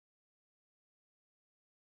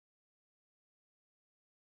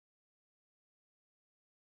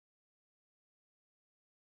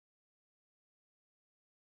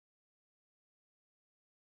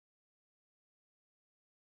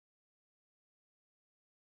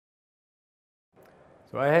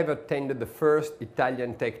So I have attended the first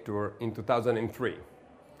Italian tech tour in 2003.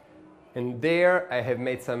 And there I have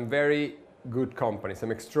met some very good companies,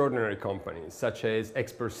 some extraordinary companies, such as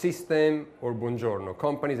Expert System or Buongiorno,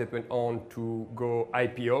 companies that went on to go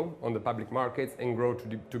IPO on the public markets and grow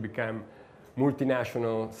to become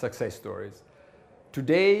multinational success stories.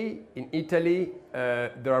 Today in Italy,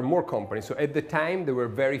 there are more companies. So at the time, there were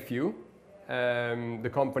very few.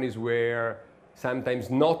 The companies were sometimes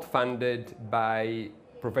not funded by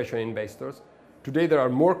professional investors. Today, there are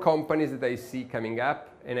more companies that I see coming up,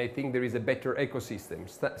 and I think there is a better ecosystem.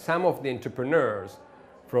 Some of the entrepreneurs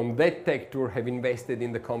from that tech tour have invested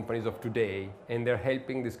in the companies of today, and they're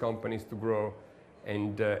helping these companies to grow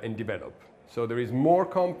and develop. So there is more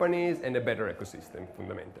companies and a better ecosystem,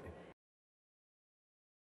 fundamentally.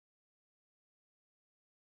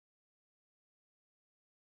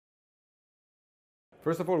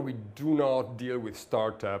 First of all, we do not deal with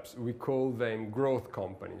startups. We call them growth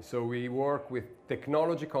companies. So we work with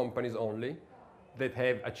technology companies only that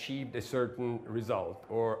have achieved a certain result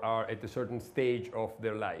or are at a certain stage of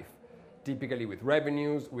their life, typically with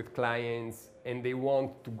revenues, with clients, and they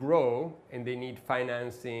want to grow and they need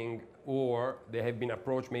financing, or they have been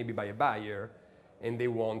approached maybe by a buyer and they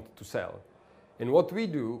want to sell. And what we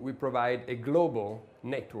do, we provide a global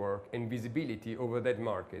network and visibility over that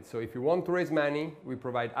market. So if you want to raise money, we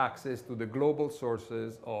provide access to the global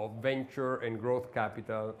sources of venture and growth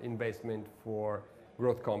capital investment for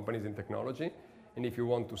growth companies in technology. And if you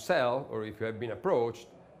want to sell, or if you have been approached,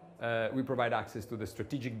 we provide access to the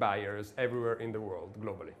strategic buyers everywhere in the world,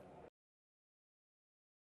 globally.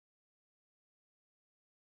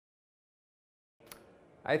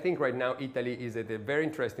 I think right now Italy is at a very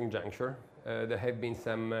interesting juncture. There have been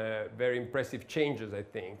some very impressive changes, I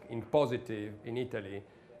think, in positive in Italy,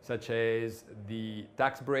 such as the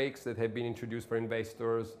tax breaks that have been introduced for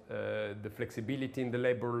investors, the flexibility in the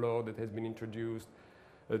labor law that has been introduced,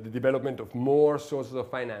 the development of more sources of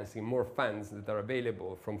financing, more funds that are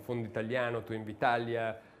available, from Fondo Italiano to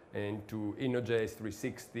Invitalia and to Innogest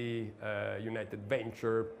 360, United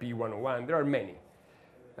Venture, P101. There are many.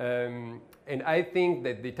 And I think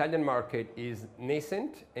that the Italian market is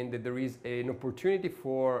nascent and that there is an opportunity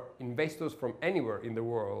for investors from anywhere in the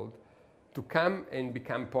world to come and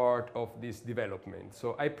become part of this development.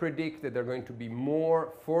 So I predict that there are going to be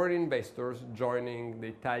more foreign investors joining the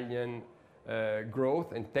Italian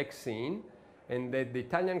growth and tech scene, and that the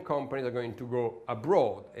Italian companies are going to go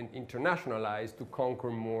abroad and internationalize to conquer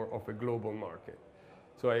more of a global market.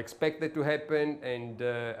 So I expect that to happen, and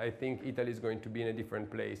I think Italy is going to be in a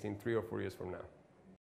different place in 3 or 4 years from now.